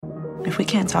If we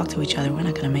can't talk to each other, we're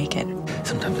not going to make it.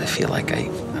 Sometimes I feel like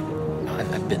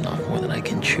I've bitten off more than I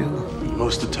can chew.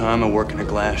 Most of the time, I work in a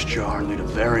glass jar and lead a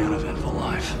very uneventful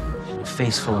life. A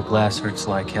face full of glass hurts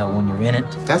like hell when you're in it.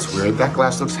 That's weird. That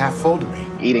glass looks half full to me.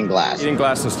 Eating glass. Eating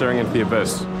glass and staring into the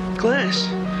abyss. Glass?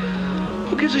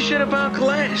 Who gives a shit about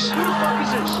glass? Who the fuck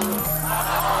is this?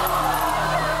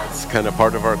 It's kind of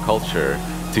part of our culture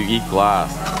to eat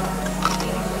glass.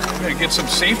 Gotta get some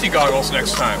safety goggles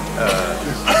next time.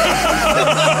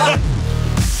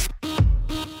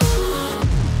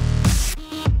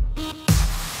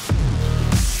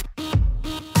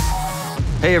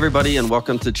 Hey everybody, and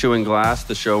welcome to Chewing Glass,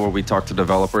 the show where we talk to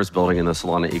developers building in the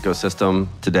Solana ecosystem.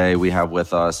 Today we have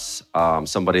with us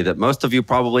somebody that most of you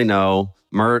probably know,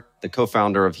 Mert, the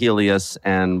co-founder of Helius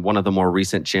and one of the more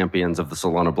recent champions of the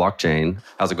Solana blockchain.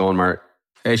 How's it going, Mert?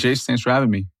 Hey Chase, thanks for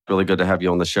having me. Really good to have you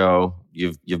on the show.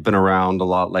 You've been around a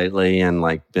lot lately and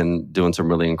been doing some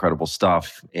really incredible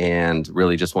stuff, and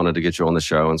really just wanted to get you on the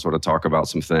show and sort of talk about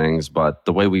some things. But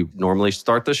the way we normally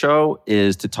start the show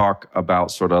is to talk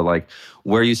about sort of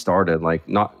where you started,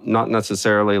 not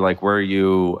necessarily how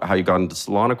you got into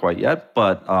Solana quite yet,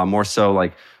 but more so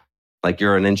like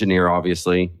you're an engineer,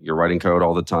 obviously. You're writing code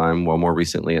all the time. Well, more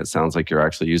recently, it sounds like you're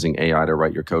actually using AI to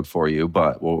write your code for you,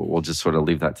 but we'll just sort of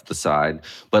leave that to the side.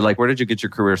 But where did you get your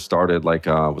career started,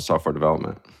 with software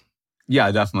development?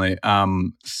 Yeah, definitely.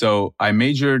 So I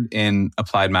majored in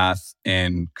applied math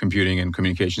in computing and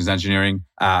communications engineering.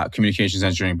 Communications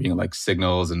engineering being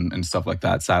signals and stuff like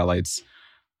that, satellites.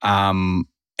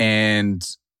 And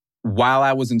while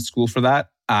I was in school for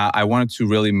that, I wanted to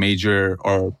really major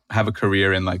or have a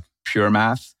career in pure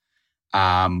math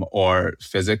or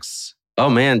physics. Oh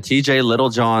man, TJ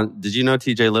Littlejohn. Did you know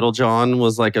TJ Littlejohn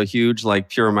was a huge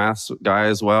pure math guy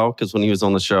as well? Because when he was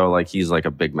on the show, he's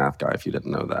a big math guy, if you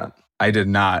didn't know that. I did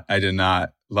not.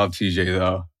 Love TJ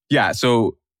though. Yeah,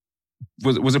 so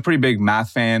was a pretty big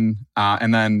math fan.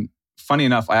 And then funny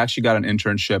enough, I actually got an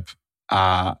internship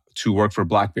to work for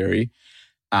BlackBerry,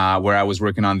 where I was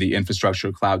working on the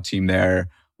infrastructure cloud team there,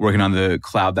 working on the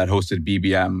cloud that hosted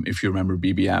BBM, if you remember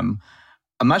BBM.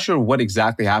 I'm not sure what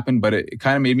exactly happened, but it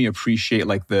kind of made me appreciate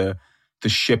the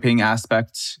shipping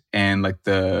aspect and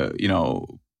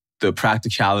the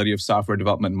practicality of software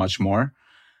development much more.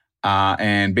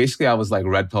 And basically I was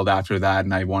red-pilled after that,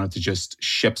 and I wanted to just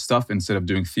ship stuff instead of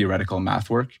doing theoretical math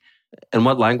work. And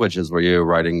what languages were you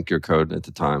writing your code at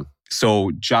the time? So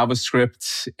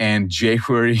JavaScript and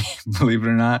jQuery, believe it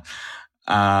or not.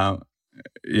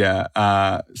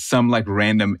 Some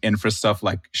random infra stuff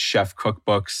like Chef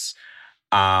cookbooks,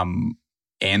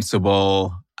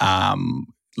 Ansible,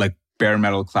 bare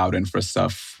metal cloud infra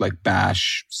stuff like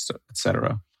Bash,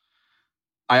 etc.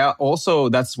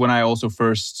 That's when I also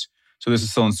first, so this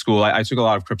is still in school, I took a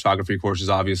lot of cryptography courses,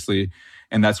 obviously,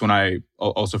 and that's when I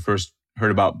also first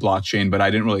heard about blockchain, but I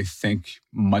didn't really think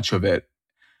much of it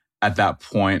at that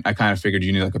point. I kind of figured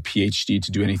you need a PhD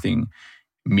to do anything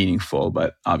meaningful,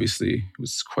 but obviously it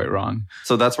was quite wrong.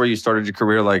 So that's where you started your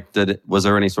career. Was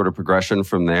there any sort of progression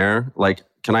from there?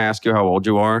 Can I ask you how old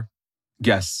you are?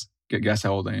 Guess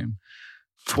how old I am.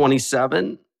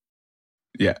 27?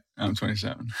 Yeah, I'm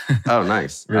 27. Oh,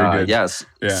 nice. Very good. Yes.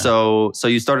 Yeah. So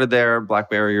you started there,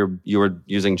 BlackBerry, you were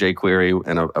using jQuery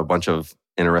and a bunch of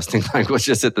interesting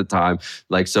languages at the time.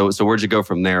 So where'd you go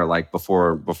from there,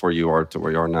 before you are to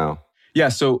where you are now? Yeah,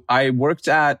 so I worked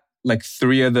at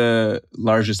 3 of the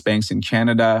largest banks in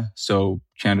Canada. So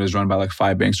Canada is run by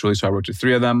 5 banks really. So I worked at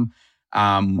 3 of them,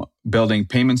 building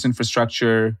payments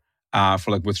infrastructure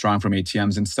for withdrawing from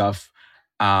ATMs and stuff.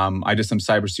 I did some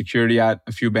cybersecurity at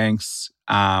a few banks.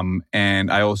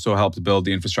 And I also helped build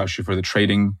the infrastructure for the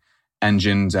trading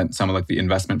engines and some of the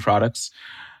investment products.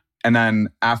 And then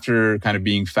after kind of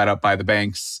being fed up by the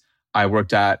banks, I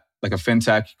worked at a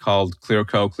fintech called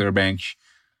Clearbank,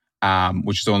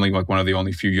 which is only one of the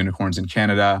only few unicorns in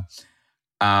Canada.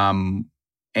 And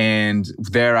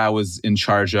there I was in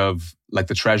charge of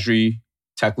the treasury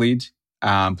tech lead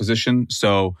position.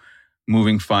 So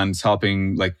moving funds,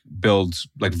 helping build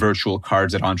virtual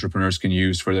cards that entrepreneurs can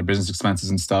use for their business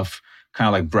expenses and stuff, kind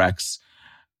of like Brex.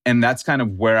 And that's kind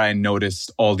of where I noticed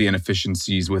all the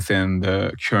inefficiencies within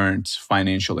the current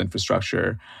financial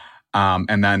infrastructure.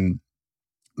 And then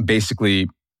basically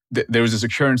there was this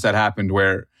occurrence that happened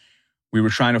where we were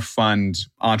trying to fund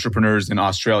entrepreneurs in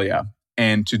Australia.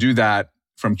 And to do that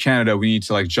from Canada, we need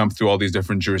to jump through all these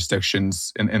different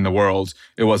jurisdictions in the world.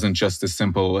 It wasn't just as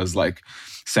simple as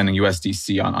sending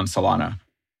USDC on Solana.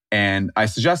 And I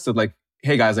suggested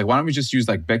hey guys, why don't we just use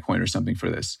Bitcoin or something for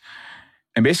this?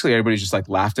 And basically everybody just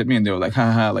laughed at me and they were like,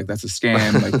 haha, that's a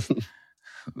scam.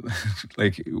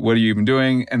 What are you even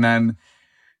doing? And then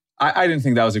I didn't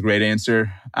think that was a great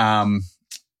answer.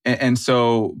 And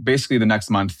so basically the next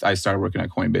month I started working at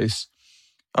Coinbase.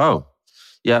 Oh,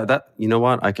 yeah. You know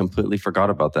what? I completely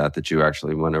forgot about that you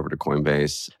actually went over to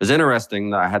Coinbase. It's interesting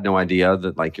that I had no idea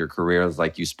that like your career is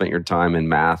like you spent your time in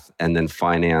math and then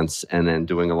finance and then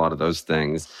doing a lot of those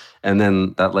things. And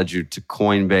then that led you to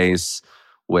Coinbase,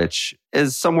 which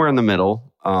is somewhere in the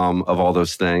middle of all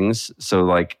those things. So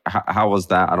like, how was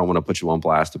that? I don't want to put you on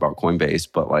blast about Coinbase,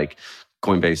 but like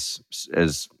Coinbase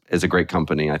is a great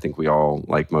company. I think we all,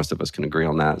 like most of us, can agree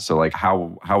on that. So like,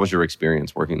 how was your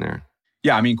experience working there?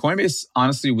 Yeah, I mean, Coinbase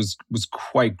honestly was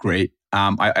quite great.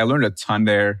 I learned a ton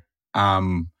there.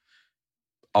 A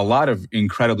lot of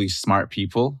incredibly smart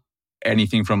people,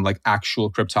 anything from like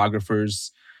actual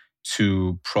cryptographers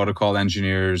to protocol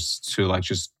engineers to like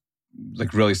just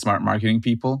like really smart marketing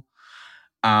people.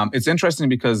 It's interesting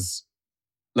because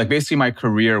like basically my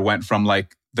career went from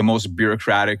like the most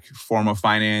bureaucratic form of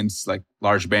finance, like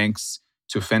large banks,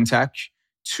 to fintech,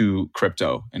 to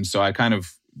crypto. And so I kind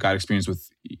of got experience with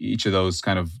each of those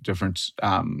kind of different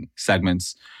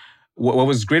segments. What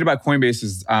was great about Coinbase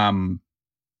is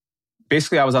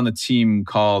basically I was on the team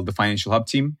called the Financial Hub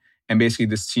team. And basically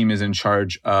this team is in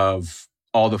charge of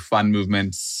all the fund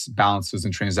movements, balances,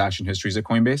 and transaction histories at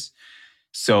Coinbase.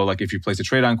 So like if you place a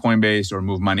trade on Coinbase or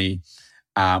move money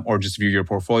or just view your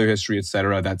portfolio history, et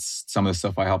cetera, that's some of the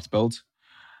stuff I helped build.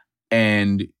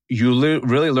 And you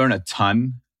really learn a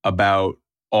ton about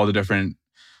all the different,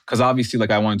 because obviously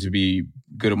like I wanted to be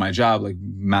good at my job, like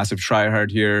massive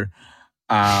tryhard here.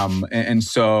 And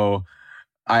so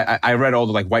I read all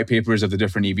the like white papers of the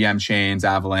different EVM chains,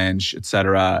 Avalanche, et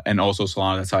cetera, and also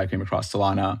Solana. That's how I came across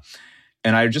Solana.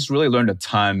 And I just really learned a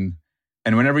ton.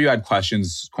 And whenever you had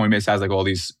questions, Coinbase has like all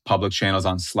these public channels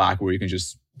on Slack where you can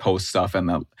just post stuff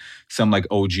and some like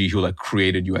OG who like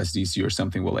created USDC or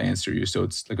something will answer you. So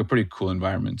it's like a pretty cool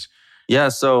environment. Yeah,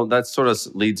 so that sort of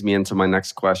leads me into my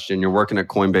next question. You're working at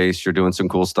Coinbase, you're doing some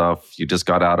cool stuff. You just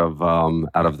got out of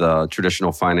the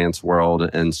traditional finance world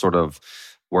and sort of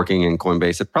working in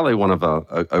Coinbase. It's probably one of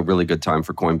a really good time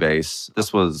for Coinbase.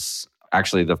 This was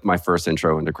actually my first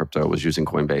intro into crypto was using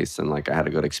Coinbase, and like I had a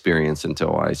good experience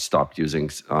until I stopped using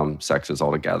sexes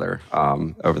altogether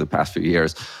over the past few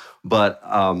years. But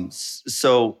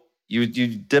so you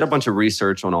did a bunch of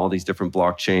research on all these different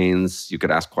blockchains. You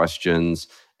could ask questions.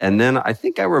 And then I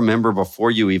think I remember before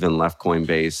you even left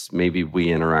Coinbase, maybe we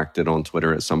interacted on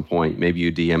Twitter at some point. Maybe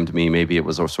you DM'd me. Maybe it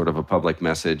was a sort of a public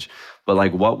message. But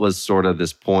like, what was sort of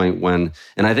this point when,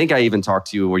 and I think I even talked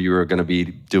to you where you were going to be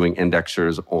doing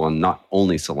indexers on not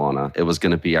only Solana, it was going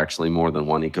to be actually more than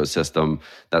one ecosystem,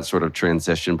 that sort of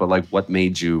transition. But like, what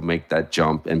made you make that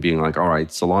jump and being like, all right,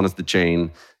 Solana's the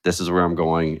chain. This is where I'm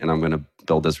going and I'm going to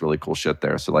build this really cool shit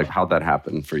there. So like, how'd that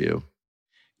happen for you?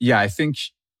 Yeah, I think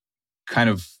kind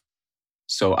of,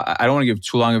 so I don't want to give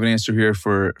too long of an answer here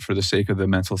for the sake of the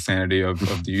mental sanity of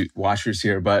the watchers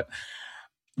here, but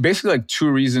basically like two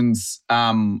reasons.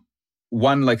 One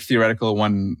like theoretical,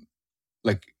 one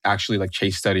like actually like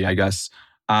case study, I guess.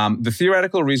 The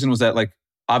theoretical reason was that like,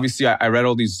 obviously I read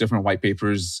all these different white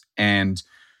papers and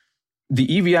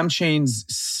the EVM chains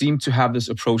seem to have this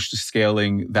approach to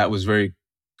scaling that was very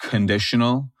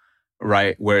conditional,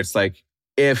 right? Where it's like,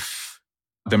 if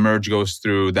the merge goes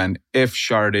through, then if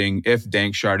sharding, if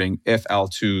dank sharding, if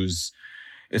L2s,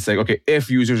 it's like, okay,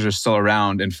 if users are still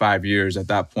around in 5 years at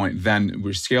that point, then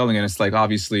we're scaling. And it's like,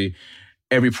 obviously,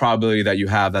 every probability that you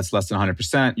have that's less than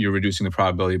 100%, you're reducing the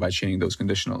probability by chaining those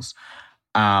conditionals.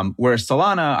 Whereas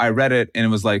Solana, I read it and it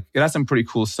was like, it has some pretty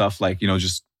cool stuff like,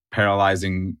 just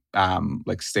parallelizing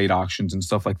like state auctions and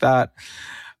stuff like that.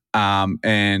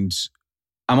 And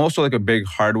I'm also like a big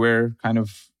hardware kind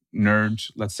of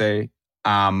nerd, let's say.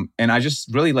 And I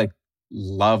just really like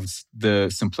loved the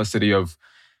simplicity of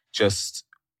just,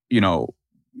 you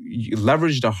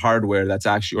leverage the hardware that's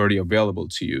actually already available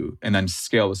to you and then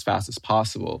scale as fast as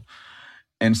possible.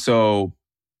 And so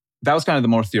that was kind of the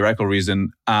more theoretical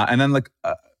reason. And then like,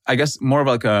 I guess more of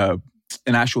like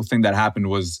an actual thing that happened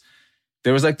was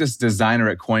there was like this designer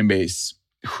at Coinbase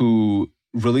who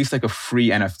released like a free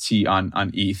NFT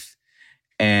on ETH.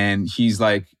 And he's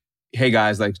like, hey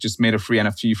guys, like just made a free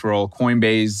NFT for all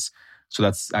Coinbase. So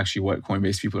that's actually what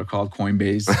Coinbase people are called,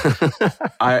 Coinbase.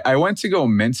 I went to go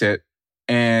mint it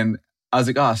and I was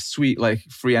like, oh, sweet, like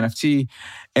free NFT.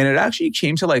 And it actually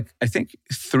came to like, I think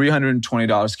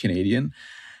 $320 Canadian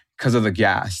because of the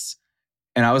gas.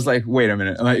 And I was like, wait a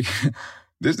minute, like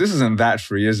this isn't that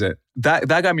free, is it? That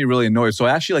got me really annoyed. So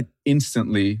I actually like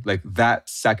instantly, like that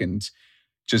second,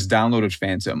 just downloaded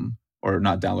Phantom, or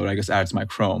not download, I guess added to my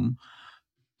Chrome.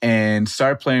 And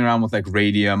started playing around with like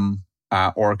Radium,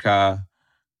 Orca,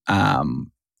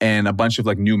 and a bunch of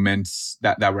like new mints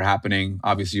that were happening.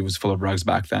 Obviously, it was full of rugs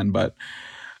back then, but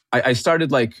I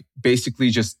started like basically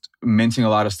just minting a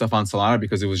lot of stuff on Solana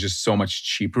because it was just so much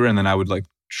cheaper. And then I would like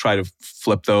try to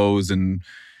flip those and,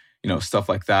 stuff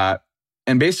like that.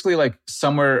 And basically like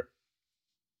somewhere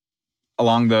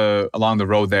along the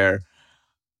road there,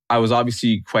 I was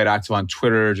obviously quite active on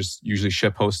Twitter, just usually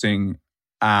shit posting.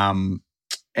 And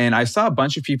I saw a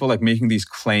bunch of people like making these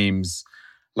claims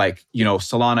like,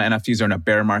 Solana NFTs are in a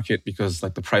bear market because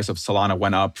like the price of Solana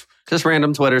went up. Just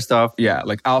random Twitter stuff. Yeah,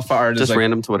 like alpha art is just like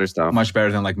random Twitter stuff. Much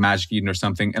better than like Magic Eden or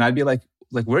something. And I'd be like,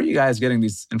 where are you guys getting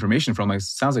this information from? Like, it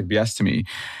sounds like BS to me.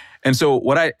 And so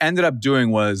what I ended up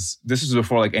doing was, this is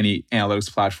before like any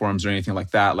analytics platforms or anything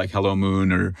like that, like Hello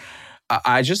Moon, or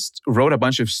I just wrote a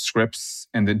bunch of scripts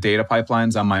and the data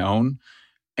pipelines on my own.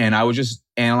 And I would just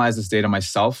analyze this data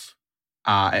myself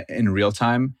in real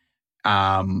time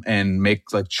and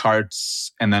make like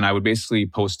charts. And then I would basically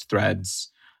post threads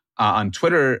on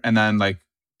Twitter, and then like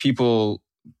people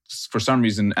for some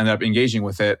reason ended up engaging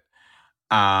with it,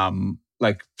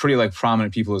 like pretty like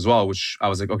prominent people as well, which I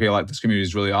was like, okay, like this community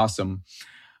is really awesome.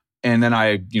 And then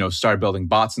I, started building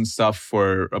bots and stuff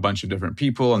for a bunch of different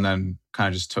people, and then kind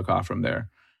of just took off from there.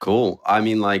 Cool. I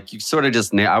mean, like you sort of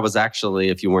just, I was actually,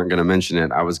 if you weren't going to mention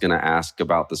it, I was going to ask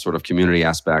about the sort of community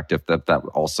aspect, if that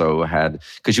also had,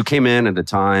 because you came in at a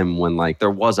time when like there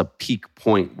was a peak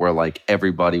point where like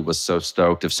everybody was so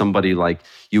stoked. If somebody like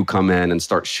you come in and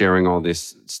start sharing all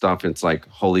this stuff, it's like,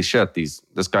 holy shit, this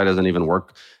guy doesn't even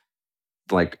work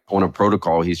like on a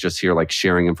protocol. He's just here like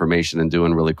sharing information and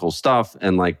doing really cool stuff.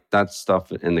 And like that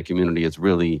stuff in the community is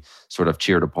really sort of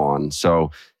cheered upon. So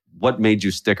what made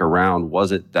you stick around?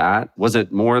 Was it that? Was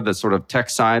it more the sort of tech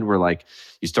side where like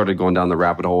you started going down the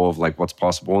rabbit hole of like what's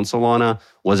possible in Solana?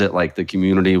 Was it like the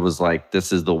community was like,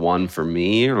 this is the one for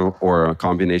me, or a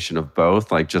combination of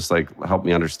both? Like just like help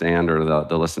me understand, or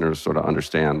the listeners sort of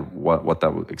understand what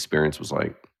that experience was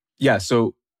like. Yeah,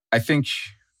 so I think,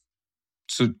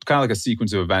 so kind of like a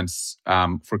sequence of events.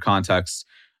 For context,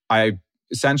 I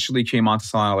essentially came onto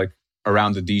Solana like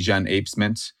around the DGen Apes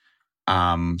mint.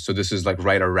 So this is like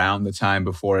right around the time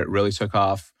before it really took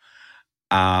off.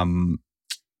 And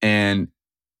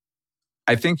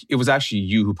I think it was actually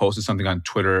you who posted something on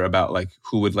Twitter about like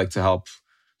who would like to help.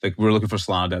 Like we're looking for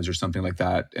Solana devs or something like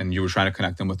that. And you were trying to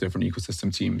connect them with different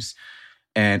ecosystem teams.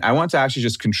 And I wanted to actually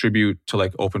just contribute to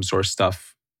like open source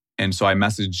stuff. And so I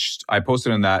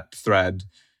posted in that thread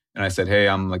and I said, hey,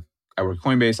 I work at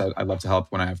Coinbase. I'd love to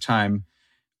help when I have time.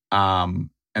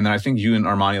 And then I think you and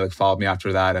Armani like followed me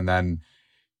after that. And then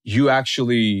you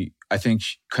actually, I think,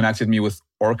 connected me with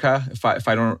Orca, if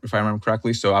I remember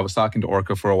correctly. So I was talking to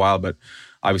Orca for a while, but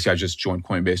obviously I just joined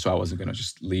Coinbase, so I wasn't going to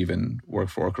just leave and work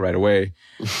for Orca right away,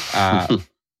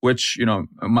 which,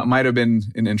 might have been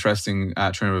an interesting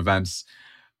turn of events.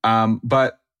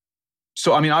 But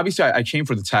so, I mean, obviously I came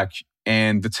for the tech,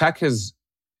 and the tech has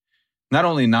not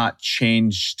only not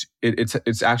changed,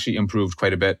 it's actually improved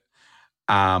quite a bit.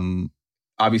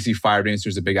 Obviously, Firedancer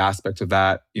is a big aspect of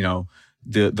that.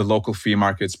 The local fee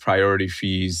markets, priority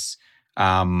fees,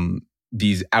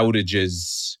 these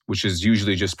outages, which is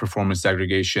usually just performance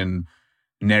degradation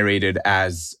narrated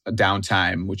as a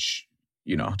downtime, which,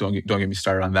 don't get me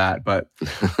started on that. But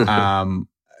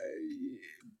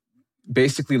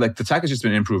basically, like the tech has just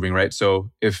been improving, right? So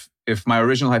if my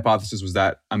original hypothesis was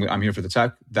that I'm here for the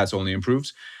tech, that's only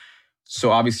improved.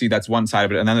 So obviously that's one side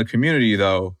of it. And then the community,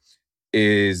 though,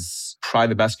 is probably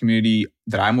the best community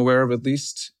that I'm aware of, at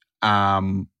least.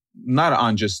 Not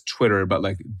on just Twitter, but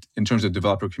like in terms of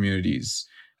developer communities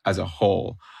as a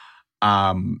whole.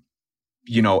 Anytime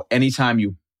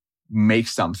you make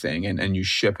something and you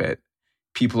ship it,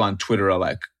 people on Twitter are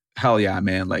like, hell yeah,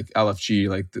 man, like LFG,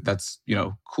 like that's,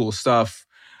 cool stuff.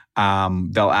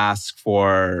 They'll ask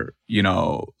for,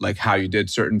 like how you did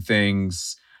certain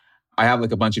things. I have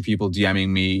like a bunch of people DMing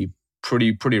me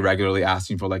pretty regularly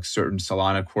asking for like certain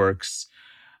Solana quirks.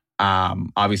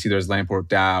 Obviously there's Lamport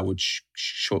DAO, which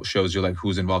shows you like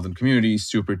who's involved in the community,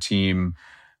 super team,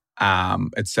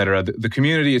 etc. The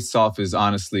community itself is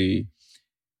honestly,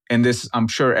 and this, I'm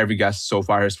sure every guest so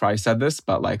far has probably said this,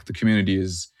 but like the community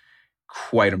is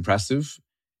quite impressive.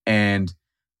 And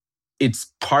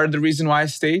it's part of the reason why I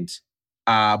stayed,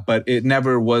 but it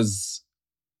never was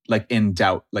like in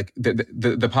doubt. Like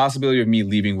the possibility of me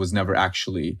leaving was never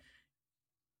actually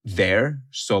there.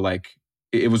 So like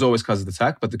it was always because of the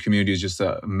tech, but the community is just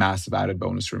a massive added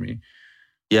bonus for me.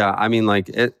 Yeah, I mean, like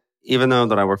even though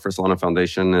that I work for Solana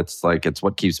Foundation, it's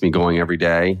what keeps me going every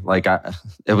day. Like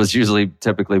it was usually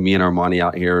typically me and Armani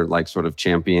out here, like sort of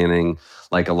championing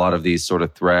like a lot of these sort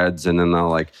of threads, and then they'll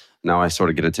like now I sort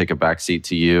of get to take a backseat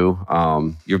to you.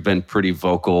 You've been pretty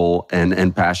vocal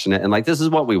and passionate. And like, this is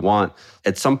what we want.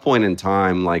 At some point in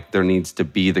time, like there needs to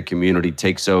be the community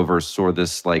takes over sort of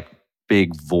this like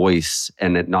big voice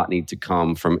and it not need to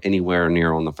come from anywhere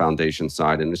near on the foundation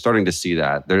side. And you're starting to see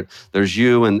that. There's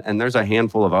you and there's a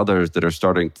handful of others that are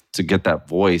starting to get that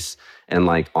voice. And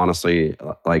like, honestly,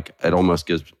 like it almost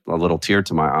gives a little tear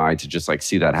to my eye to just like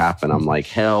see that happen. I'm like,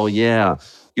 hell yeah.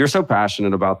 You're so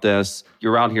passionate about this.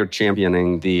 You're out here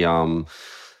championing the,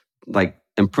 like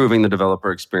improving the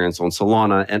developer experience on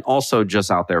Solana and also just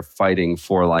out there fighting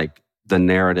for like the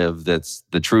narrative that's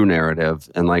the true narrative.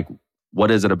 And like, what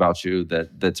is it about you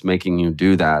that's making you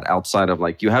do that outside of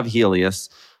like, you have Helius.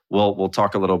 We'll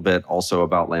talk a little bit also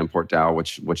about Lamport DAO,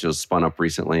 which has spun up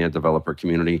recently, a developer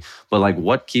community. But like,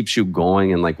 what keeps you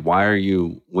going, and like, why are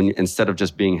you instead of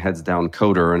just being heads down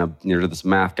coder and near this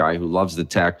math guy who loves the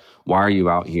tech, why are you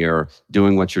out here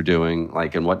doing what you're doing?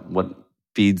 Like, and what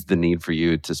feeds the need for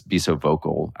you to be so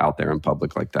vocal out there in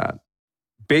public like that?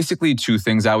 Basically, two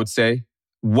things I would say.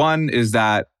 One is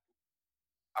that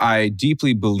I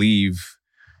deeply believe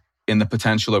in the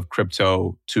potential of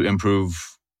crypto to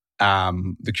improve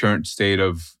the current state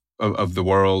of the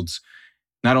world,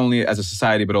 not only as a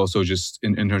society, but also just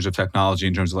in terms of technology,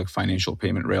 in terms of like financial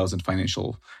payment rails and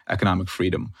financial economic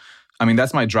freedom. I mean,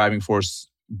 that's my driving force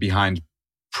behind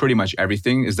pretty much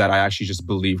everything, is that I actually just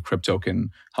believe crypto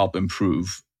can help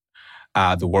improve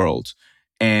the world.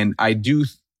 And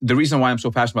the reason why I'm so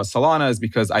passionate about Solana is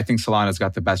because I think Solana's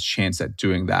got the best chance at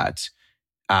doing that.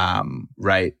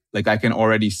 Right? Like I can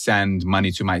already send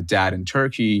money to my dad in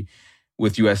Turkey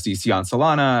with USDC on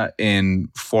Solana in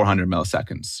 400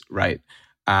 milliseconds, right?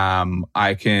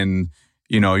 I can,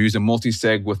 use a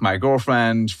multi-sig with my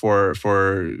girlfriend for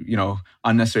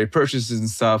unnecessary purchases and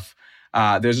stuff.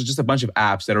 There's just a bunch of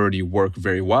apps that already work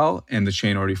very well and the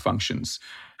chain already functions.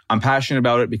 I'm passionate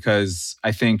about it because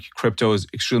I think crypto is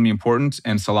extremely important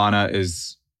and Solana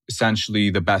is essentially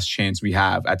the best chance we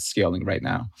have at scaling right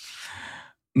now.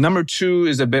 Number two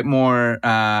is a bit more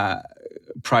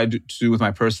pride to do with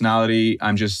my personality.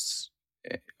 I'm just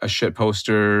a shit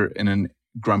poster and a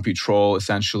grumpy troll,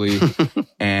 essentially.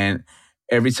 And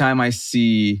every time I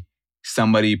see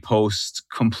somebody post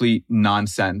complete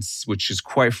nonsense, which is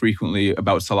quite frequently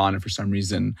about Solana for some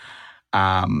reason,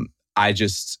 I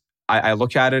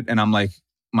look at it and I'm like,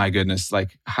 my goodness,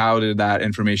 like how did that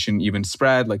information even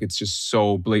spread? Like it's just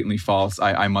so blatantly false.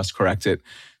 I must correct it.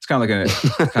 It's kind of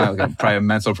like a probably a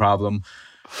mental problem.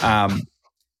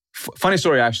 Funny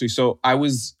story, actually. So I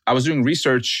was doing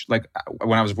research like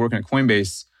when I was working at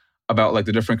Coinbase about like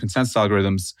the different consensus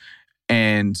algorithms,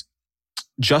 and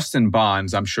Justin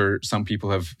Bonds, I'm sure some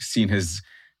people have seen his,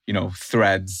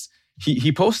 threads.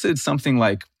 He posted something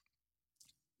like,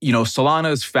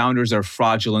 Solana's founders are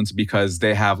fraudulent because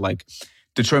they have like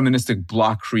deterministic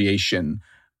block creation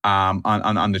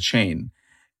on the chain.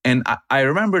 And I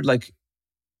remembered like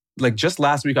just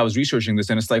last week I was researching this,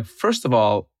 and it's like, first of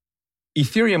all,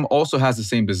 Ethereum also has the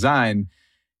same design.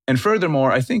 And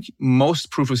furthermore, I think most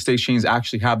proof-of-stake chains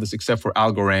actually have this except for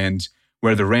Algorand,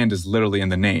 where the Rand is literally in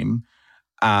the name.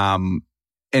 And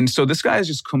so this guy is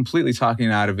just completely talking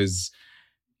out of his,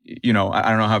 I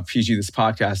don't know how PG this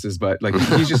podcast is, but like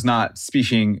he's just not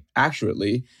speaking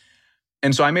accurately.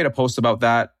 And so I made a post about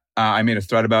that. I made a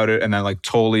thread about it, and then like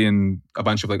Tolly and a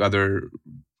bunch of like other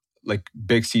like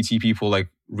big CT people like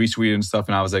retweeted and stuff.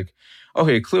 And I was like,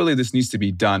 okay, clearly this needs to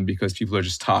be done because people are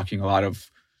just talking a lot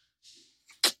of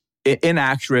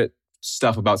inaccurate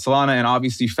stuff about Solana. And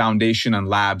obviously Foundation and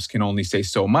Labs can only say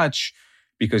so much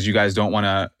because you guys don't want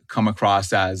to come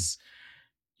across as,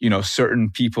 certain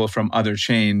people from other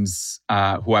chains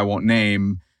who I won't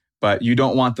name, but you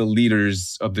don't want the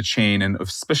leaders of the chain and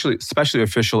especially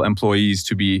official employees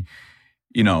to be,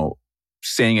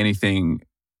 saying anything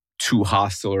too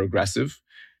hostile or aggressive.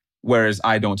 Whereas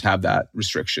I don't have that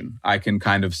restriction. I can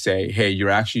kind of say, hey,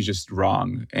 you're actually just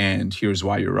wrong, and here's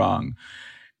why you're wrong.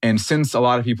 And since a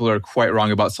lot of people are quite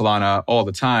wrong about Solana all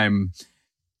the time,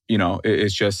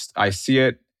 it's just, I see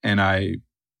it and I,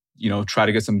 try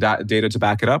to get some data to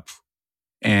back it up.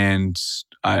 And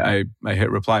I hit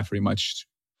reply pretty much.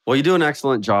 Well, you do an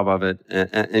excellent job of it,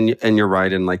 and you're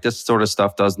right. And like this sort of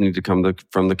stuff does need to come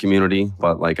from the community.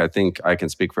 But like I think I can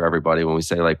speak for everybody when we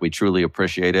say like we truly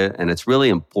appreciate it, and it's really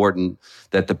important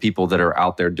that the people that are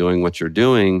out there doing what you're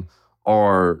doing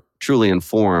are truly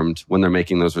informed when they're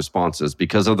making those responses,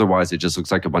 because otherwise it just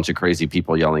looks like a bunch of crazy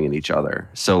people yelling at each other.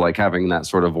 So like having that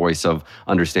sort of voice of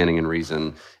understanding and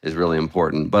reason is really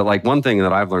important. But like one thing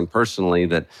that I've learned personally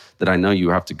that I know you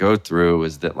have to go through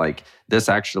is that like this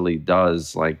actually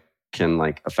does like can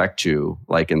like affect you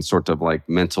like in sort of like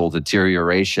mental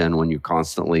deterioration when you're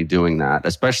constantly doing that,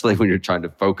 especially when you're trying to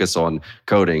focus on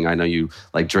coding. I know you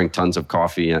like drink tons of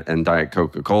coffee and Diet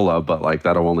Coca-Cola, but like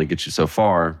that'll only get you so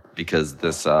far because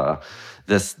this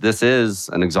is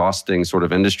an exhausting sort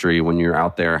of industry when you're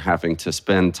out there having to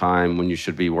spend time when you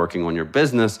should be working on your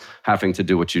business, having to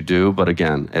do what you do. But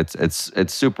again, it's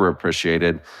super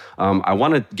appreciated. I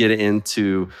want to get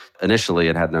into, initially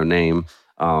it had no name.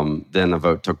 Then a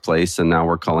vote took place, and now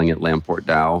we're calling it Lamport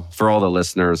DAO. For all the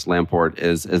listeners, Lamport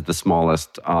is the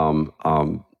smallest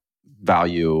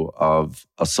value of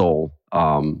a soul.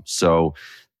 So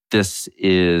this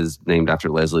is named after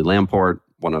Leslie Lamport,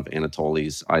 one of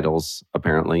Anatoly's idols,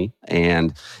 apparently.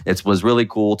 And it was really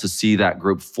cool to see that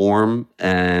group form.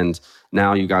 And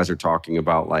now you guys are talking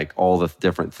about like all the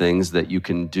different things that you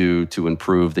can do to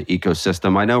improve the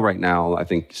ecosystem. I know right now, I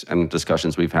think in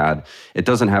discussions we've had, it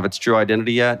doesn't have its true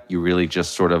identity yet. You really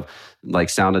just sort of like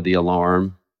sounded the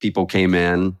alarm. People came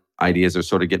in, ideas are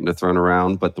sort of getting thrown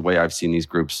around. But the way I've seen these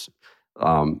groups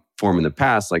form in the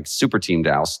past, like Super Team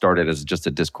DAO started as just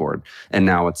a Discord, and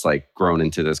now it's like grown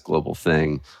into this global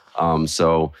thing.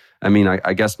 So, I mean,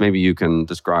 I guess maybe you can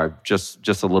describe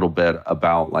just a little bit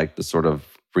about like the sort of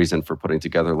reason for putting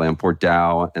together Lamport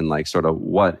DAO and like sort of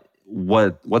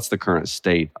what's the current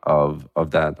state of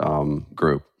that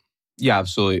group. Yeah,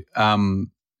 absolutely.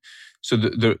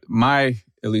 So my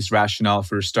at least rationale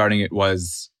for starting it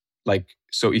was like,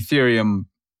 so Ethereum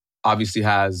obviously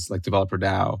has like developer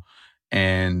DAO.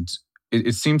 And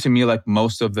it seemed to me like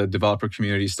most of the developer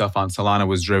community stuff on Solana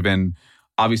was driven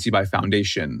obviously by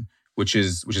foundation, which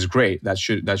is great. That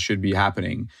should be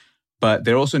happening. But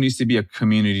there also needs to be a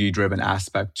community-driven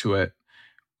aspect to it.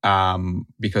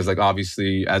 Because like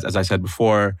obviously, as I said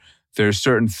before, there's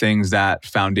certain things that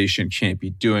foundation can't be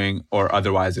doing, or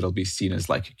otherwise it'll be seen as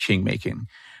like king-making,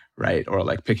 right? Or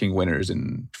like picking winners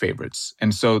and favorites.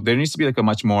 And so there needs to be like a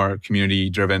much more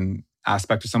community-driven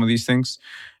aspect to some of these things.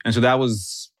 And so that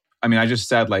was, I mean, I just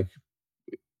said like,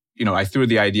 you know, I threw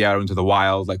the idea out into the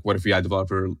wild, like what if we had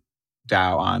developer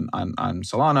DAO on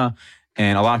Solana?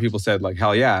 And a lot of people said like,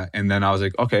 hell yeah. And then I was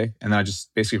like, okay. And then I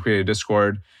just basically created a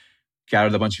Discord,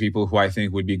 gathered a bunch of people who I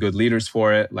think would be good leaders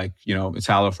for it. Like, you know,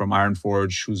 Italo from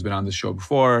Ironforge, who's been on this show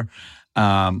before,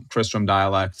 Chris from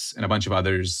Dialects, and a bunch of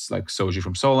others like Soji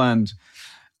from Solend.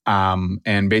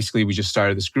 And basically we just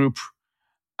started this group.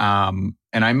 And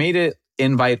I made it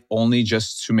invite only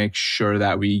just to make sure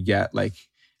that we get like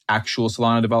actual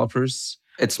Solana developers.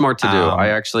 It's smart to do. I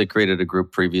actually created a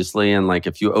group previously, and like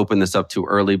if you open this up too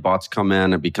early, bots come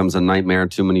in, it becomes a nightmare,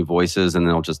 too many voices, and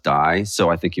they'll just die.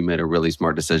 So I think you made a really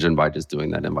smart decision by just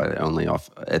doing that invite only off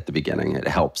at the beginning. It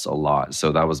helps a lot.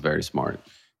 So that was very smart.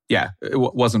 Yeah, it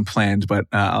wasn't planned, but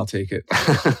I'll take it.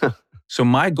 So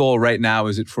my goal right now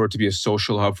is for it to be a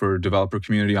social hub for developer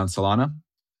community on Solana.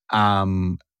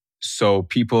 So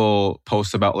people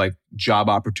post about like job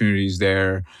opportunities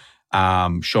there,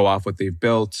 show off what they've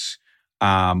built.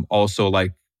 Also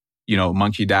like, you know,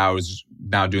 Monkey DAO is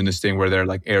now doing this thing where they're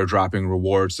like airdropping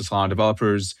rewards to Solana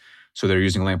developers. So they're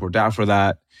using Lamport DAO for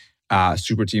that.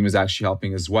 Super Team is actually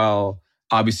helping as well.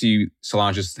 Obviously,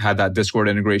 Solana just had that Discord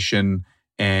integration.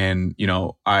 And, you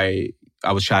know, I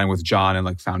was chatting with John and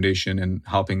like Foundation and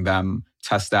helping them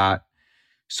test that.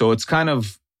 So it's kind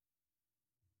of,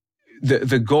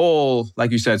 the goal, like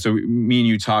you said, so me and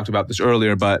you talked about this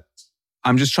earlier, but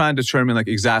I'm just trying to determine like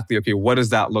exactly, okay, what does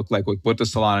that look like? What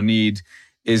does Solana need?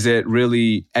 Is it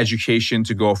really education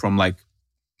to go from like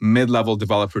mid-level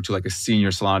developer to like a senior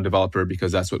Solana developer,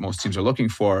 because that's what most teams are looking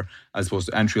for as opposed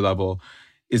to entry level?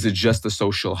 Is it just a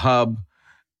social hub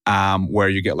where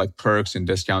you get like perks and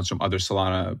discounts from other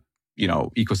Solana, you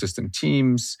know, ecosystem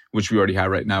teams, which we already have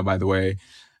right now, by the way.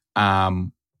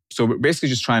 So we're basically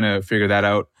just trying to figure that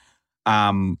out.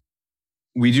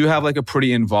 We do have like a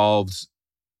pretty involved,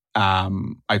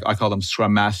 I call them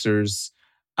Scrum Masters,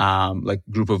 like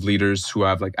group of leaders who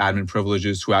have like admin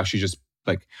privileges, who actually just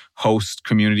like host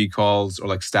community calls or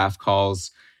like staff calls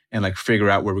and like figure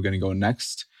out where we're going to go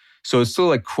next. So it's still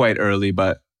like quite early,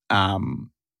 but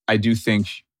I do think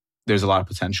there's a lot of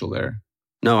potential there.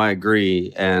 No, I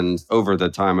agree. And over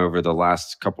the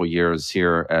last couple of years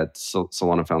here at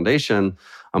Solana Foundation,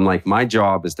 I'm like, my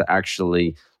job is to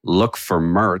actually look for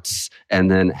Merts and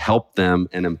then help them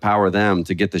and empower them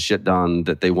to get the shit done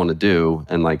that they want to do.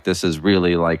 And like, this is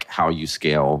really like how you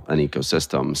scale an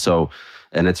ecosystem. So,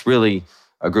 and it's really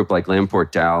a group like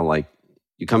Lamport DAO, like,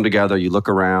 you come together, you look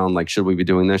around, like, should we be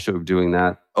doing this? Should we be doing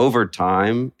that? Over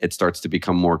time, it starts to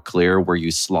become more clear where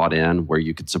you slot in, where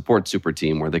you could support Super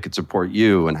Team, where they could support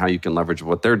you, and how you can leverage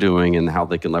what they're doing and how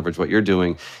they can leverage what you're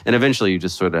doing. And eventually you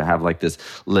just sort of have like this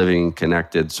living,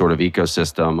 connected sort of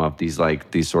ecosystem of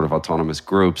these sort of autonomous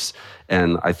groups.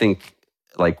 And I think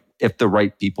like if the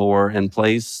right people are in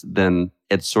place, then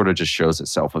it sort of just shows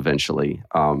itself eventually,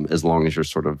 as long as you're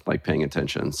sort of like paying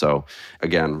attention. So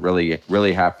again, really,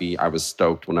 really happy. I was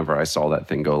stoked whenever I saw that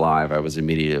thing go live. I was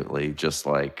immediately just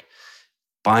like,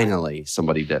 finally,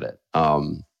 somebody did it.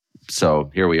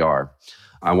 So here we are.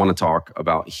 I want to talk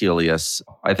about Helius.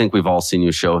 I think we've all seen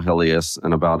you show Helius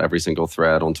in about every single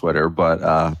thread on Twitter, but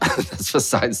that's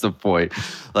besides the point.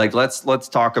 Like, let's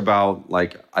talk about,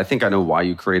 like, I think I know why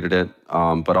you created it,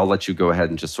 but I'll let you go ahead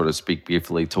and just sort of speak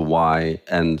briefly to why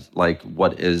and like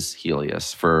what is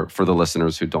Helius for the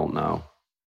listeners who don't know.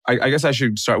 I guess I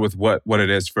should start with what it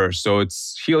is first. So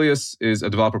Helius is a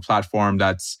developer platform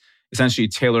that's essentially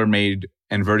tailor-made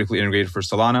and vertically integrated for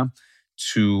Solana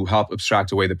to help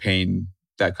abstract away the pain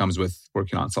that comes with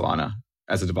working on Solana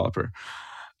as a developer.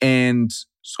 And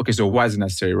okay, so why is it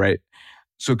necessary, right?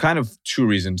 So kind of two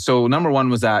reasons. So number one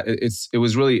was that it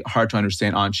was really hard to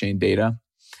understand on-chain data.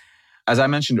 As I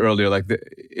mentioned earlier, like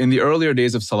in the earlier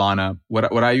days of Solana,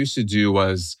 what I used to do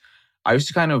was I used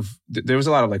to kind of, there was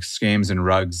a lot of like scams and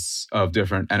rugs of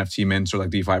different NFT mints or like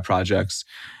DeFi projects.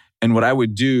 And what I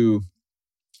would do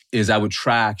is I would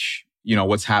track,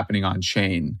 what's happening on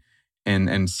chain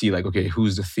and see like, okay,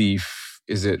 who's the thief?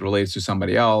 Is it related to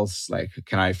somebody else? Like,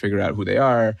 can I figure out who they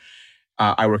are?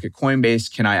 I work at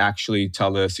Coinbase. Can I actually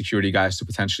tell the security guys to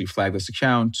potentially flag this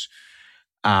account?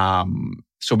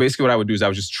 So basically what I would do is I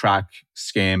would just track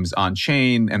scams on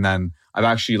chain. And then I've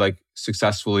actually like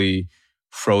successfully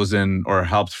frozen or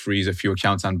helped freeze a few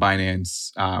accounts on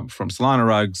Binance from Solana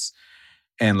rugs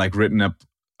and like written up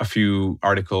a few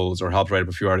articles or helped write up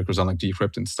a few articles on like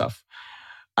Decrypt and stuff.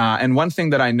 And one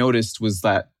thing that I noticed was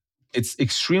that it's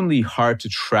extremely hard to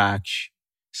track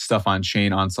stuff on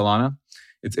chain on Solana.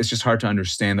 It's just hard to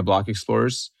understand the block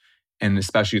explorers and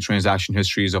especially transaction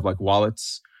histories of like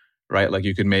wallets, right? Like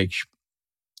you could make,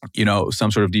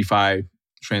 some sort of DeFi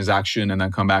transaction and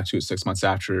then come back to it 6 months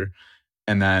after.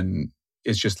 And then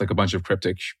it's just like a bunch of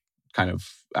cryptic kind of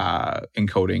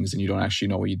encodings and you don't actually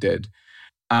know what you did.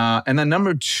 And then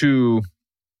number two,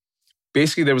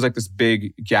 basically there was like this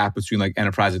big gap between like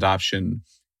enterprise adoption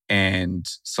and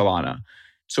Solana.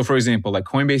 So for example, like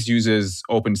Coinbase uses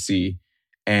OpenSea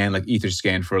and like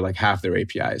Etherscan for like half their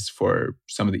APIs for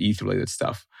some of the ETH related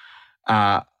stuff.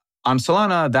 On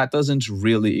Solana, that doesn't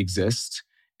really exist.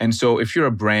 And so if you're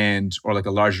a brand or like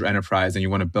a larger enterprise and you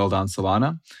want to build on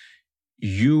Solana,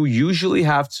 you usually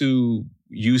have to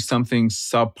use something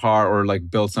subpar or like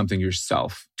build something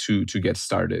yourself to get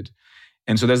started.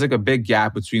 And so there's like a big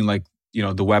gap between like,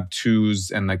 the Web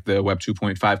 2s and like the Web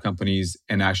 2.5 companies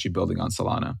and actually building on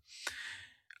Solana.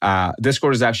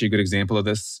 Discord is actually a good example of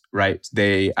this, right?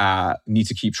 They need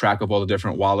to keep track of all the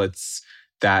different wallets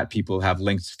that people have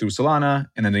linked through Solana,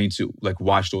 and then they need to like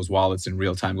watch those wallets in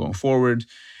real time going forward.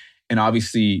 And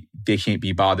obviously, they can't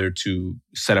be bothered to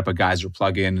set up a Geyser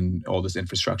plugin and all this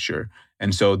infrastructure.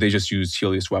 And so they just use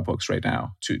Helius webhooks right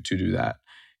now to do that.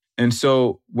 And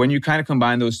so when you kind of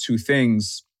combine those two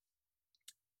things,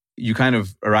 you kind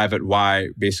of arrive at why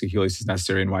basically Helius is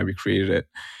necessary and why we created it,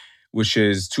 which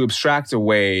is to abstract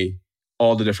away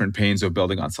all the different pains of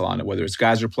building on Solana, whether it's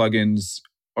Geyser plugins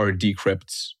or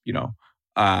decrypt,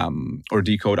 or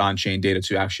decode on-chain data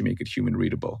to actually make it human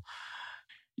readable.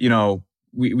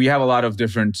 We have a lot of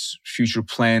different future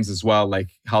plans as well, like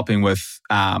helping with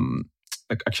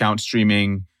like account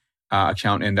streaming,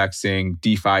 account indexing,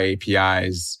 DeFi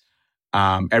APIs,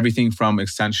 everything from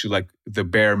essentially like the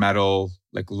bare metal,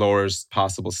 like lowest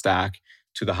possible stack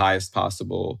to the highest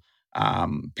possible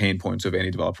pain points of any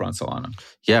developer on Solana.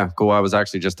 Yeah, cool. I was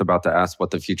actually just about to ask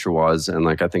what the future was. And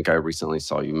like, I think I recently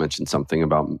saw you mention something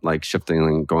about like shifting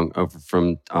and going over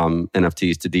from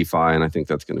NFTs to DeFi. And I think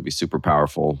that's going to be super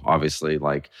powerful. Obviously,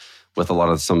 like with a lot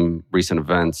of some recent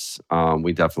events,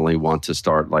 we definitely want to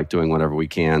start like doing whatever we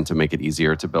can to make it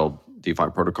easier to build DeFi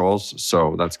protocols.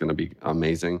 So that's going to be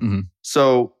amazing. Mm-hmm.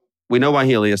 So we know why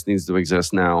Helius needs to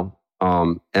exist now.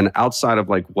 And outside of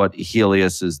like what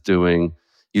Helius is doing,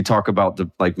 you talk about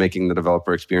making the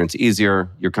developer experience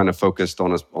easier. You're kind of focused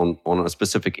on a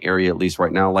specific area, at least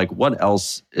right now. Like, what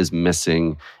else is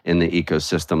missing in the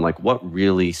ecosystem? Like, what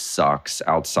really sucks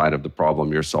outside of the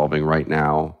problem you're solving right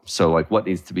now? So, like, what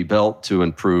needs to be built to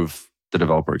improve the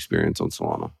developer experience on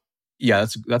Solana? Yeah,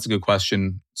 that's a good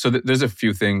question. So there's a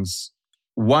few things.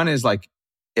 One is like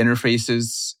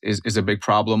interfaces is a big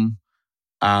problem.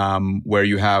 where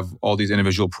you have all these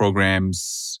individual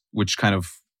programs, which kind of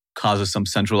causes some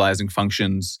centralizing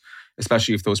functions,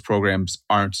 especially if those programs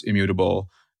aren't immutable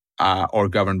or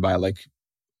governed by like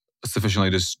sufficiently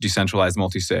decentralized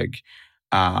multisig,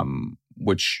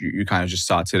 which you kind of just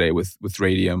saw today with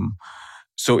Radium.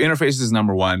 So interfaces is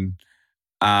number one.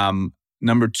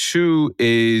 Number two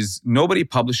is nobody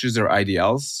publishes their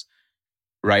IDLs,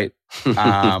 right?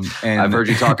 And I've heard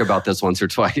you talk about this once or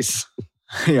twice.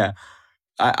 Yeah.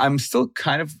 I'm still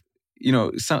kind of,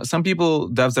 some people,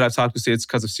 devs that I've talked to say it's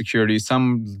because of security.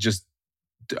 Some just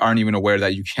aren't even aware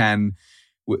that you can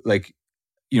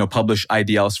publish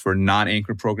IDLs for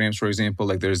non-anchor programs, for example.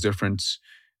 Like there's different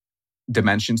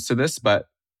dimensions to this, but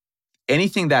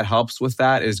anything that helps with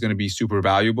that is going to be super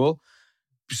valuable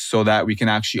so that we can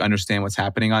actually understand what's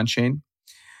happening on chain.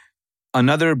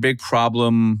 Another big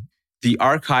problem, the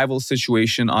archival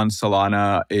situation on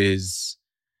Solana is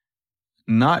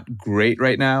not great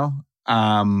right now.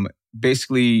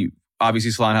 Basically,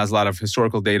 obviously Solana has a lot of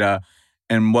historical data,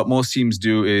 and what most teams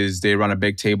do is they run a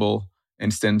big table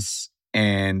instance,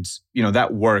 and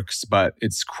that works, but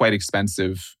it's quite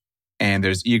expensive, and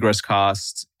there's egress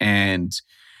costs, and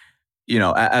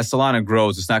as Solana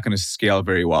grows, it's not going to scale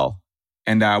very well.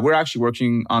 And we're actually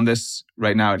working on this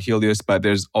right now at Helius, but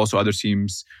there's also other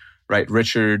teams, right?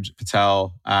 Richard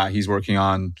Patel, he's working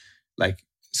on like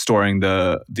storing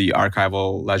the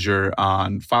archival ledger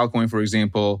on Filecoin, for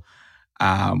example.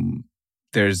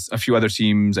 There's a few other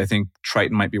teams. I think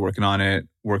Triton might be working on it,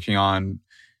 working on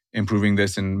improving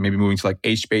this and maybe moving to like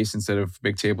HBase instead of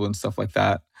Bigtable and stuff like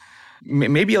that.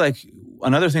 Maybe like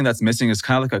another thing that's missing is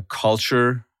kind of like a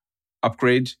culture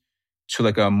upgrade to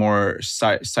like a more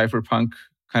cypherpunk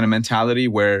kind of mentality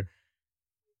where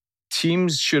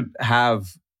teams should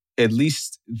have at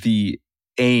least the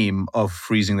aim of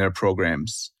freezing their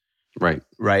programs. Right.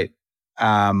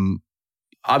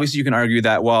 Obviously, you can argue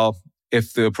that, well,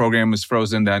 if the program is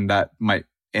frozen, then that might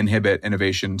inhibit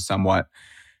innovation somewhat,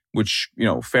 which,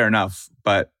 fair enough.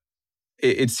 But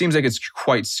it seems like it's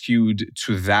quite skewed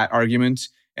to that argument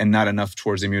and not enough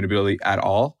towards immutability at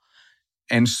all.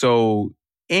 And so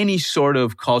any sort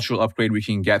of cultural upgrade we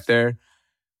can get there,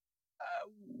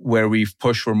 where we've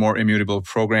pushed for more immutable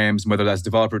programs, whether that's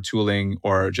developer tooling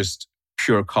or just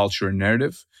pure culture and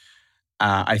narrative,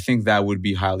 I think that would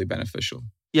be highly beneficial.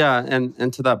 Yeah,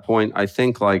 and to that point, I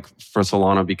think like for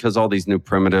Solana, because all these new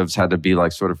primitives had to be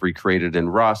like sort of recreated in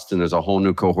Rust, and there's a whole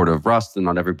new cohort of Rust, and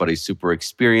not everybody's super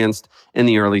experienced in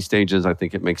the early stages, I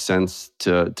think it makes sense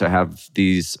to have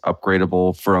these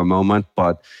upgradable for a moment.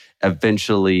 But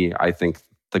eventually, I think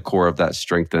the core of that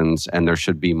strengthens, and there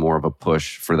should be more of a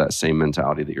push for that same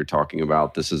mentality that you're talking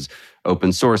about. This is open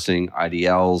sourcing,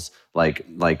 IDLs,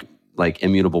 like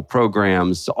immutable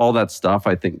programs, all that stuff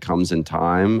I think comes in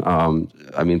time.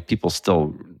 People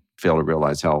still fail to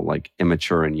realize how like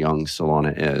immature and young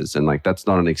Solana is. And like, that's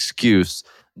not an excuse.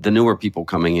 The newer people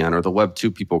coming in or the Web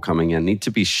 2 people coming in need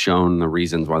to be shown the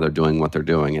reasons why they're doing what they're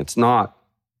doing. It's not,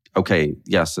 okay,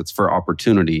 yes, it's for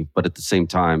opportunity, but at the same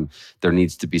time, there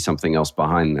needs to be something else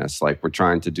behind this. Like we're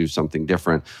trying to do something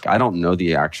different. I don't know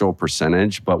the actual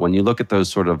percentage, but when you look at those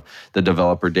sort of the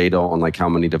developer data on like how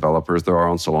many developers there are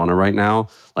on Solana right now,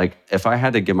 like if I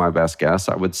had to give my best guess,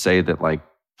 I would say that like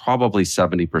probably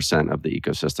 70% of the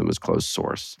ecosystem is closed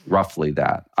source, roughly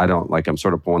that. I'm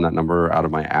sort of pulling that number out of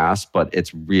my ass, but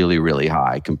it's really, really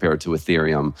high compared to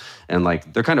Ethereum. And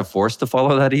like, they're kind of forced to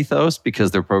follow that ethos because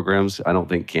their programs, I don't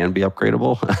think can be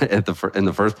upgradable in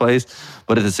the first place.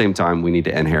 But at the same time, we need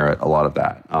to inherit a lot of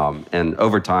that. And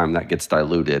over time, that gets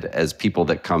diluted as people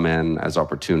that come in as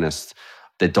opportunists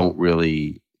that don't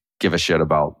really give a shit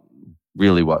about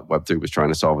really what Web3 was trying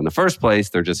to solve in the first place.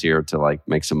 They're just here to like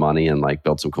make some money and like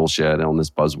build some cool shit on this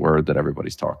buzzword that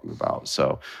everybody's talking about.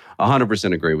 So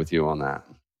 100% agree with you on that.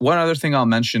 One other thing I'll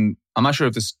mention, I'm not sure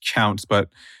if this counts, but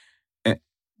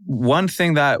one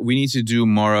thing that we need to do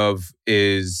more of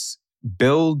is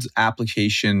build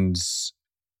applications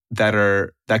that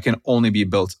can only be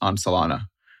built on Solana,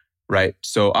 right?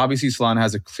 So obviously Solana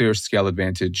has a clear scale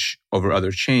advantage over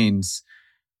other chains,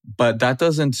 but that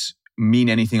doesn't mean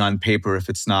anything on paper if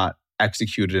it's not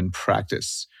executed in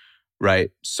practice,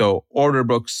 right? So order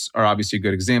books are obviously a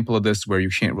good example of this, where you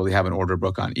can't really have an order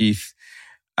book on ETH,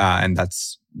 and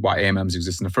that's why AMMs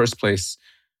exist in the first place.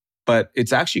 But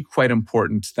it's actually quite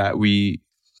important that we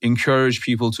encourage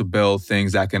people to build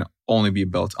things that can only be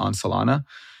built on Solana.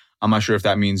 I'm not sure if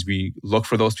that means we look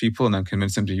for those people and then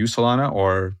convince them to use Solana,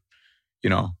 or,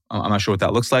 I'm not sure what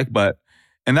that looks like,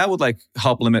 and that would like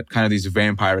help limit kind of these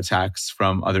vampire attacks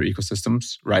from other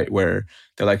ecosystems, right? Where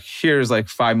they're like, here's like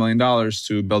 $5 million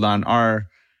to build on our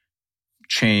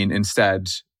chain instead.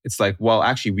 it's like, well,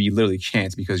 actually, we literally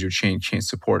can't because your chain can't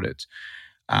support it.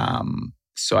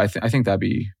 So I think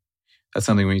that's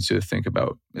something we need to think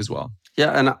about as well.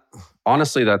 Yeah, and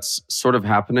honestly, that's sort of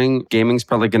happening. Gaming's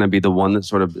probably going to be the one that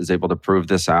sort of is able to prove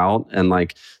this out. And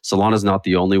like Solana's not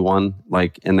the only one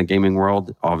like in the gaming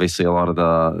world. Obviously, a lot of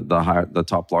the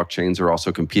top blockchains are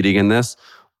also competing in this.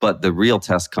 But the real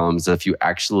test comes if you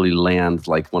actually land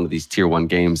like one of these tier one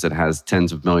games that has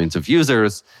tens of millions of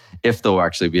users, if they'll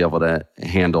actually be able to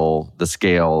handle the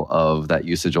scale of that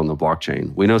usage on the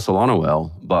blockchain. We know Solana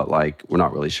will, but like we're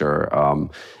not really sure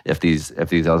if these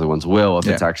other ones will, if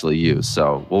it's actually used.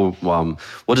 So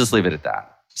we'll just leave it at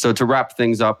that. So to wrap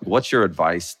things up, what's your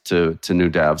advice to new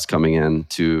devs coming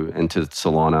into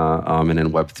Solana and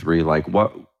in Web3? Like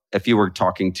what? If you were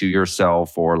talking to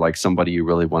yourself or like somebody you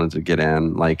really wanted to get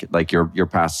in, like your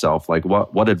past self, like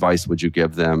what advice would you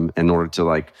give them in order to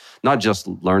like not just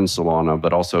learn Solana,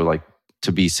 but also like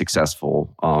to be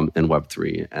successful in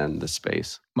Web3 and the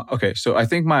space? Okay, so I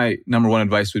think my number one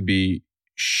advice would be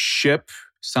ship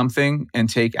something and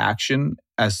take action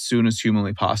as soon as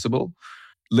humanly possible.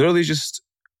 Literally just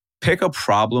pick a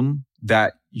problem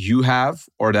that you have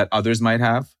or that others might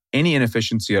have, any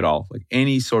inefficiency at all, like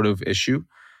any sort of issue,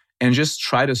 and just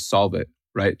try to solve it,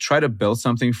 right? Try to build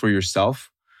something for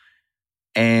yourself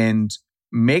and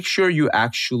make sure you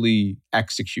actually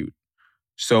execute.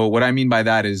 So what I mean by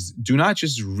that is do not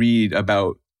just read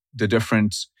about the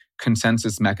different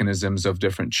consensus mechanisms of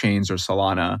different chains or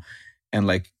Solana and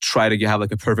like try to have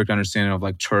like a perfect understanding of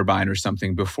like Turbine or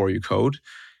something before you code.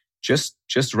 Just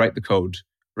write the code,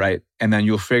 right? And then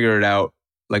you'll figure it out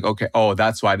like, okay, oh,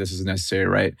 that's why this is necessary,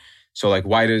 right? So like,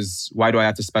 why do I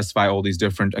have to specify all these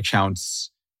different accounts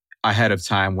ahead of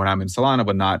time when I'm in Solana,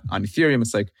 but not on Ethereum?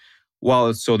 It's like, well,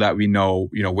 it's so that we know,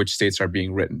 which states are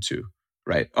being written to,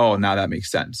 right? Oh, now that makes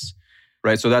sense,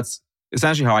 right? So that's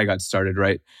essentially how I got started,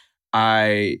 right?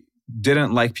 I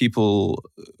didn't like people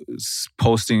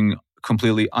posting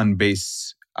completely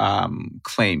unbased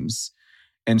claims.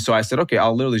 And so I said, okay,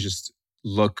 I'll literally just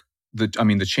look, the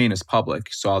chain is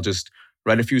public. So I'll just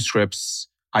write a few scripts.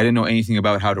 I didn't know anything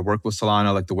about how to work with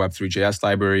Solana, like the Web3.js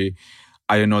library.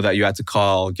 I didn't know that you had to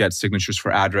call get signatures for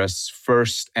address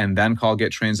first and then call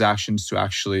get transactions to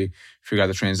actually figure out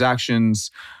the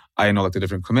transactions. I didn't know like the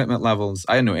different commitment levels.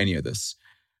 I didn't know any of this.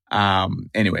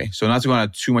 Anyway, so not to go on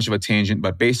too much of a tangent,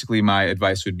 but basically my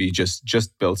advice would be just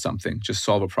build something, just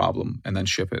solve a problem and then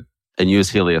ship it. And use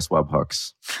Helius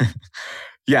webhooks.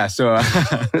 Yeah. So,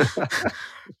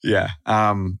 yeah.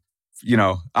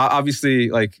 Obviously,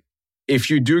 like, if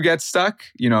you do get stuck,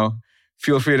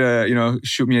 feel free to,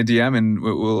 shoot me a DM and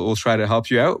we'll try to help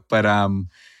you out. But,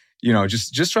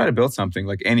 just try to build something,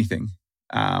 like anything.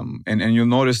 And you'll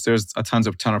notice there's a ton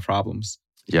of problems.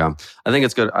 Yeah, I think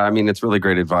it's good. I mean, it's really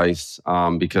great advice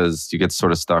because you get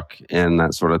sort of stuck in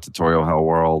that sort of tutorial hell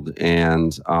world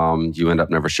and you end up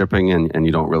never shipping and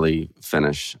you don't really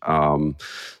finish.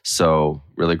 So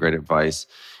really great advice.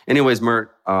 Anyways,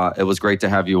 Mert, it was great to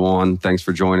have you on. Thanks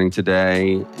for joining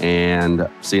today and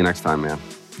see you next time, man.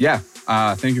 Yeah,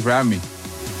 thank you for having me.